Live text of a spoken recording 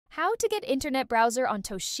How to get internet browser on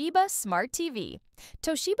Toshiba Smart TV.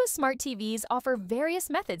 Toshiba Smart TVs offer various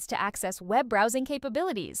methods to access web browsing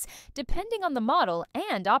capabilities, depending on the model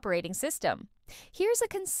and operating system. Here's a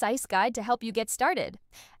concise guide to help you get started.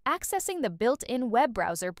 Accessing the built-in web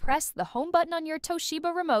browser, press the home button on your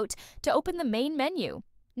Toshiba remote to open the main menu.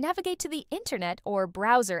 Navigate to the Internet or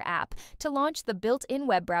Browser app to launch the built-in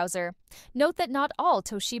web browser. Note that not all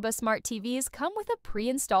Toshiba Smart TVs come with a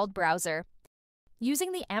pre-installed browser.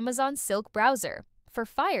 Using the Amazon Silk browser for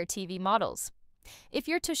Fire TV models. If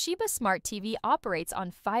your Toshiba Smart TV operates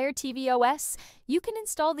on Fire TV OS, you can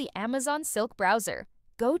install the Amazon Silk browser.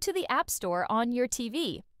 Go to the App Store on your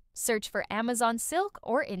TV. Search for Amazon Silk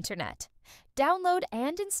or Internet. Download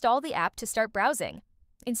and install the app to start browsing.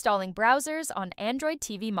 Installing browsers on Android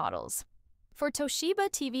TV models. For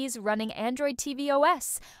Toshiba TVs running Android TV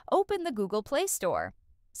OS, open the Google Play Store.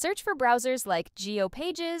 Search for browsers like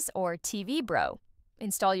GeoPages or TV Bro.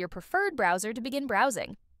 Install your preferred browser to begin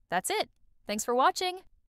browsing. That's it. Thanks for watching.